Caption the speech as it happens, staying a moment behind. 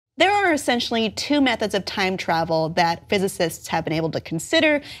are essentially two methods of time travel that physicists have been able to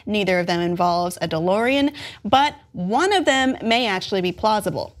consider. Neither of them involves a DeLorean, but one of them may actually be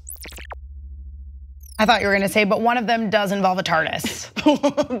plausible. I thought you were gonna say, but one of them does involve a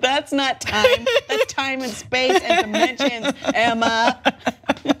TARDIS. That's not time. That's time and space and dimensions, Emma.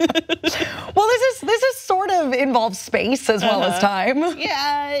 Well, this is sort of involves space as well as time.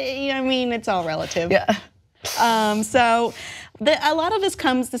 Yeah, I mean, it's all relative. Yeah. A lot of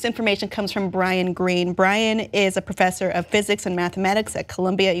this information comes from Brian Greene. Brian is a professor of physics and mathematics at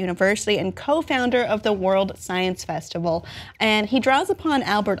Columbia University and co-founder of the World Science Festival. And he draws upon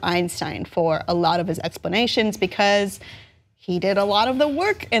Albert Einstein for a lot of his explanations because he did a lot of the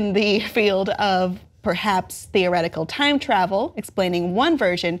work in the field of perhaps theoretical time travel, explaining one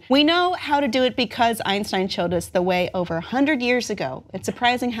version. We know how to do it because Einstein showed us the way over 100 years ago. It's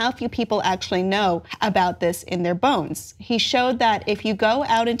surprising how few people actually know about this in their bones. He showed that if you go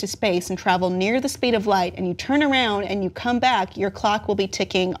out into space and travel near the speed of light and you turn around and you come back, your clock will be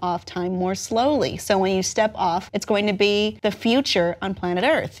ticking off time more slowly. So when you step off, it's going to be the future on planet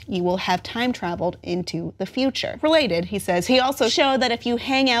Earth. You will have time traveled into the future. Related, he says, he also showed that if you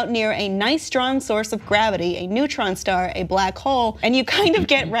hang out near a nice strong source of gravity, a neutron star, a black hole, and you kind of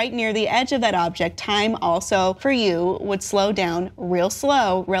get right near the edge of that object, time also for you would slow down real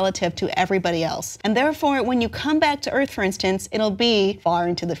slow relative to everybody else. And therefore, when you come back to Earth, for instance, it'll be far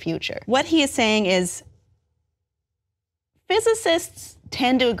into the future. What he is saying is physicists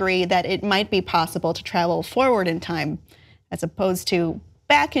tend to agree that it might be possible to travel forward in time as opposed to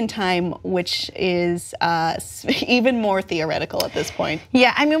back in time, which is even more theoretical at this point.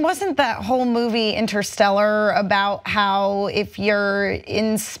 Yeah, I mean, wasn't that whole movie Interstellar about how if you're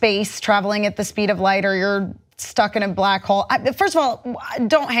in space traveling at the speed of light or you're stuck in a black hole? First of all,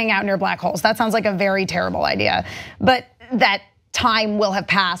 don't hang out near black holes. That sounds like a very terrible idea. But that time will have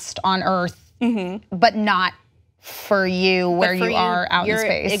passed on Earth, but not for you where you are out in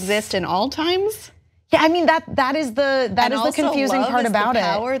space. Exist in all times? Yeah, I mean that is the confusing part about it.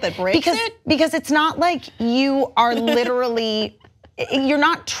 Power that breaks because it's not like you are literally you're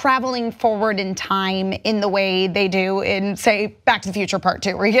not traveling forward in time in the way they do in, say, Back to the Future Part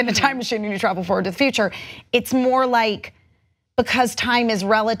 2, where you get in a time machine and you travel forward to the future. It's more like, because time is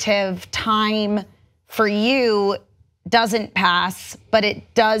relative, time for you doesn't pass, but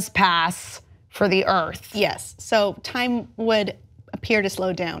it does pass for the Earth. Yes, so time would appear to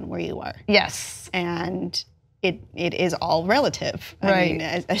slow down where you are. Yes. And it is all relative. Right. I mean,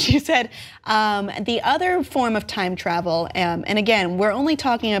 as you said, the other form of time travel, and again, we're only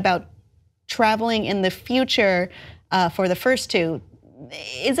talking about traveling in the future for the first two.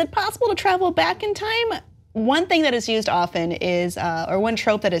 Is it possible to travel back in time? One thing that is used often is, or one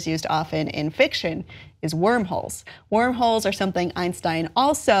trope that is used often in fiction is wormholes. Wormholes are something Einstein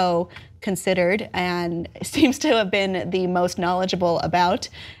also considered and seems to have been the most knowledgeable about.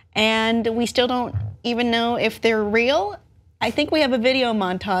 And we still don't even know if they're real. I think we have a video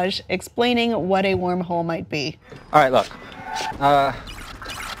montage explaining what a wormhole might be. All right, look.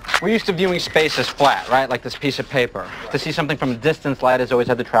 We're used to viewing space as flat, right? Like this piece of paper. To see something from a distance, light has always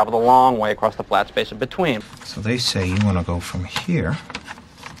had to travel the long way across the flat space in between. So they say you want to go from here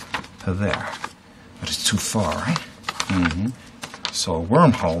to there. But it's too far, right? Mm-hmm. So a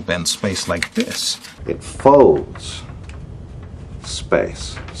wormhole bends space like this. It folds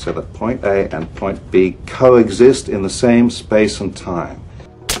space so that point A and point B coexist in the same space and time.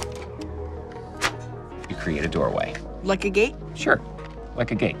 You create a doorway. Like a gate? Sure,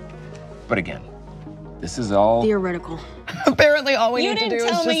 like a gate. But again, this is all theoretical. Apparently all we need to do is You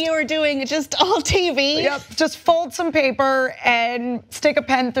didn't tell me you were doing just all TV. Yep, just fold some paper and stick a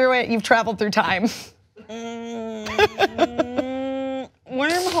pen through it. You've traveled through time.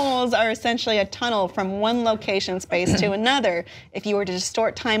 Wormholes are essentially a tunnel from one location space to another. If you were to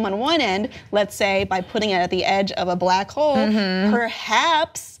distort time on one end, let's say by putting it at the edge of a black hole,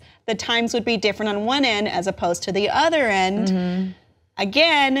 perhaps the times would be different on one end as opposed to the other end.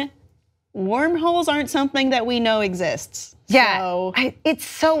 Again, wormholes aren't something that we know exists. Yeah, so. It's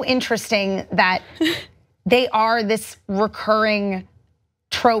so interesting that they are this recurring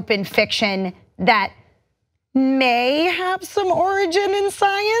trope in fiction that may have some origin in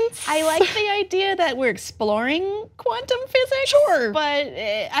science. I like the idea that we're exploring quantum physics. Sure. But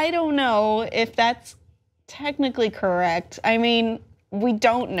I don't know if that's technically correct. I mean, we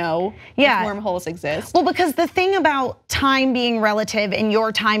don't know if wormholes exist. Well, because the thing about time being relative and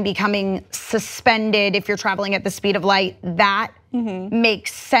your time becoming suspended if you're traveling at the speed of light, that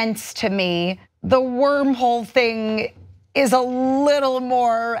makes sense to me. The wormhole thing is a little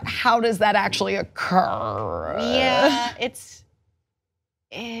more, how does that actually occur? Yeah, it's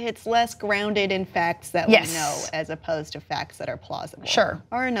it's less grounded in facts that we Yes. know as opposed to facts that are plausible. Sure.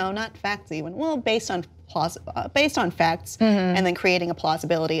 Or no, not facts even. Well, based on facts and then creating a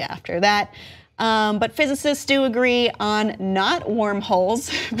plausibility after that. But physicists do agree on not wormholes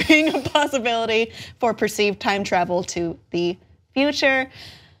being a possibility for perceived time travel to the future.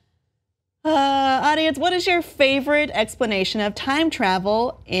 Audience, what is your favorite explanation of time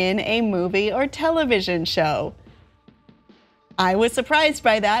travel in a movie or television show? I was surprised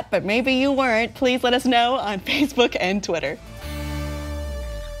by that, but maybe you weren't. Please let us know on Facebook and Twitter.